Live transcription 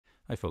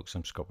Hi folks,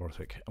 I'm Scott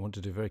Borthwick. I want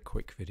to do a very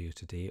quick video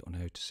today on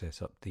how to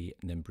set up the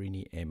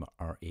Nembrini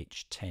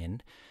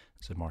MRH810.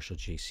 It's a Marshall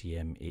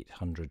JCM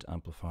 800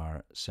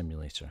 amplifier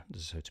simulator.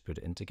 This is how to put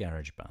it into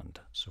GarageBand.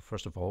 So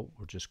first of all,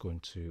 we're just going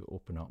to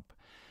open up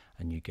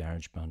a new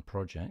GarageBand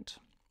project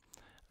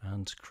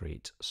and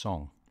create a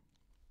song.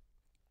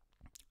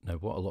 Now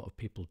what a lot of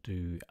people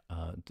do,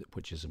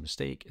 which is a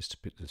mistake, is to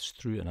put this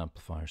through an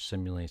amplifier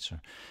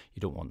simulator. You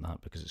don't want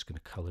that because it's going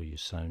to colour your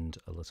sound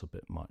a little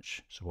bit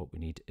much. So what we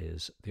need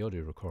is the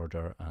audio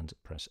recorder and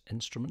press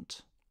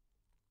instrument.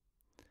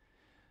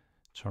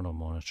 Turn on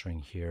monitoring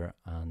here,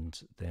 and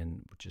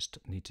then we just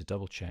need to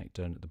double check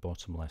down at the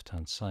bottom left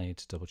hand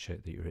side, double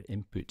check that your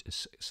input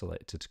is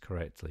selected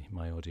correctly.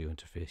 My audio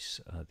interface,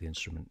 the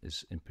instrument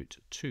is input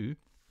 2.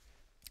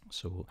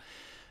 So we'll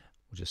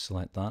just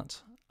select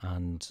that.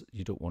 And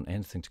you don't want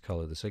anything to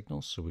colour the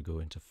signals, so we go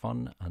into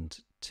Fun and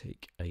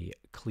take a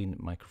clean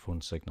microphone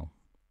signal.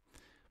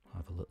 I'll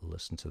have a little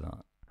listen to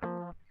that.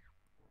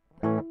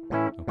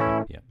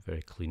 Okay, yeah,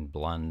 very clean,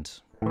 bland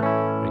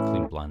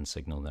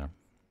signal there.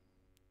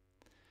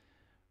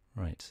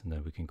 Right,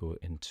 now we can go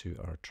into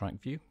our track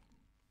view.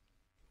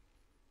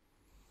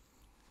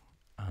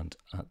 And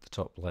at the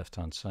top left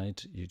hand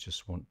side, you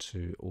just want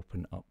to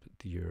open up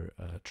your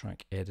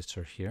track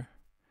editor here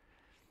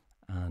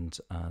and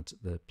add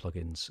the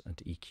plugins and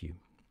EQ.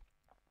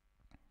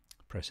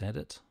 Press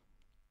edit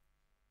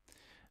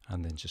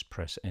and then just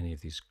press any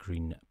of these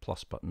green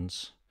plus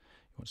buttons.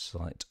 You want to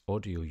select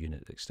audio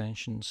unit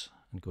extensions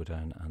and go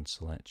down and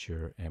select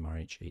your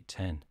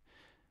MRH810,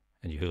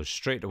 and you hear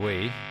straight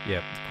away,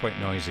 yeah, quite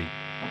noisy.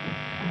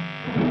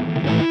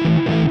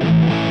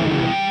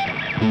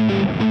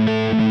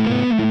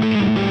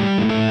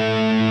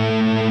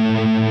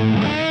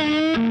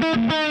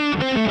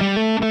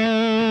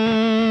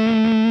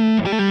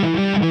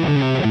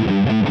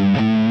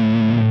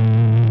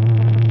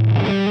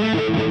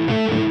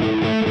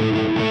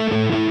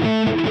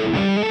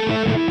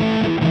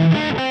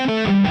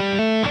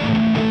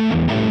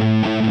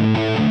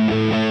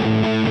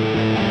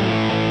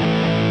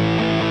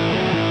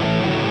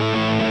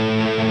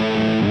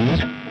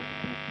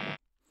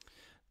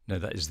 Now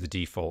that is the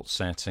default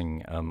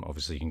setting.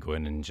 Obviously you can go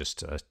in and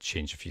just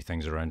change a few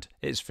things around.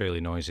 It's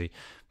fairly noisy,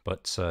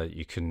 but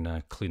you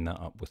can clean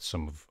that up with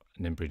some of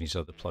Nembrini's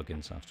other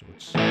plugins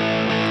afterwards.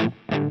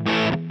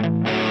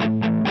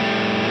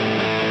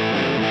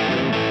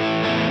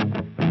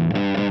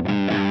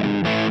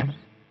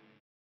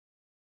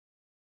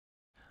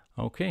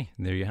 Okay,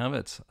 there you have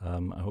it.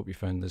 I hope you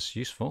found this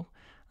useful,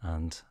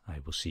 and I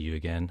will see you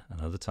again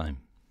another time.